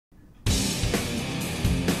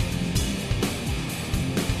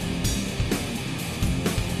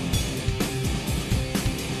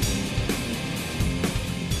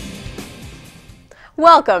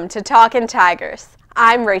Welcome to Talkin' Tigers.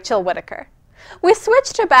 I'm Rachel Whittaker. We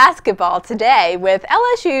switched to basketball today with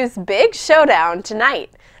LSU's big showdown tonight.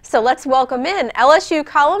 So let's welcome in LSU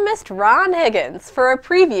columnist Ron Higgins for a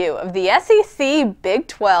preview of the SEC Big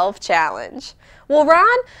 12 Challenge. Well,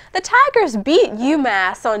 Ron, the Tigers beat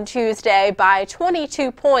UMass on Tuesday by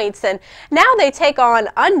 22 points, and now they take on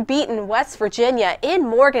unbeaten West Virginia in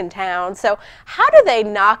Morgantown. So how do they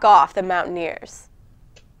knock off the Mountaineers?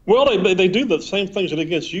 Well, they do the same things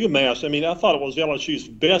against UMass. I mean, I thought it was LSU's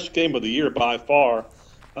best game of the year by far.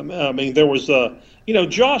 I mean, there was,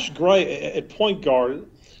 Josh Gray at point guard.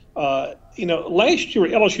 Last year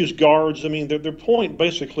LSU's guards, I mean, their point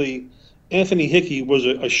basically, Anthony Hickey was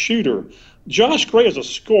a shooter. Josh Gray is a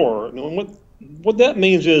scorer. And what that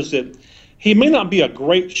means is that he may not be a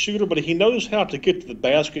great shooter, but he knows how to get to the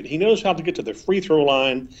basket. He knows how to get to the free throw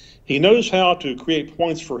line. He knows how to create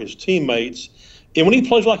points for his teammates. And when he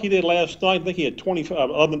plays like he did last night, I think he had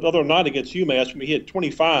 25. Other night against UMass, he had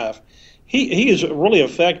 25. He is really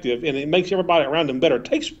effective, and it makes everybody around him better.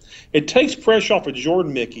 It takes pressure off of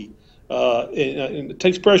Jordan Mickey, and it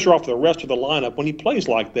takes pressure off the rest of the lineup when he plays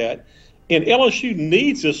like that. And LSU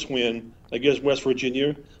needs this win against West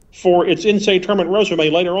Virginia for its NCAA tournament resume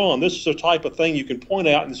later on. This is the type of thing you can point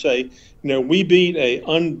out and say, we beat an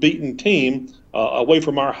unbeaten team away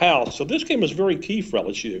from our house. So this game is very key for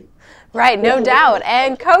LSU. Right, no doubt.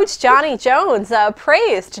 And Coach Johnny Jones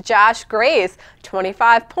praised Josh Gray's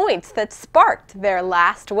 25 points that sparked their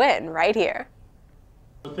last win right here.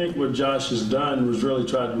 I think what Josh has done was really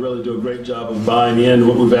try to do a great job of buying in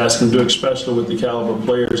what we've asked him to do, especially with the caliber of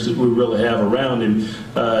players that we really have around him.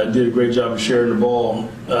 Did a great job of sharing the ball.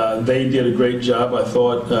 They did a great job, I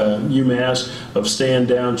thought, UMass, of staying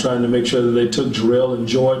down, trying to make sure that they took Drill and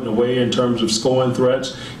Jordan away in terms of scoring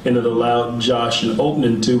threats, and it allowed Josh an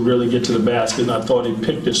opening to really get to the basket. And I thought he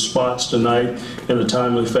picked his spots tonight in a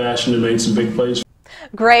timely fashion and made some big plays.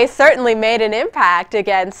 Gray certainly made an impact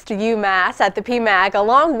against UMass at the PMAC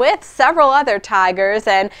along with several other Tigers,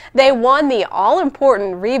 and they won the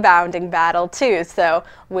all-important rebounding battle too, so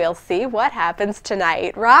we'll see what happens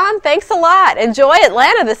tonight. Ron, thanks a lot. Enjoy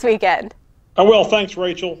Atlanta this weekend. I will. Thanks,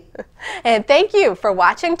 Rachel. And thank you for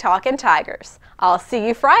watching Talkin' Tigers. I'll see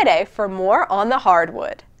you Friday for more on the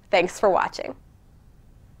hardwood. Thanks for watching.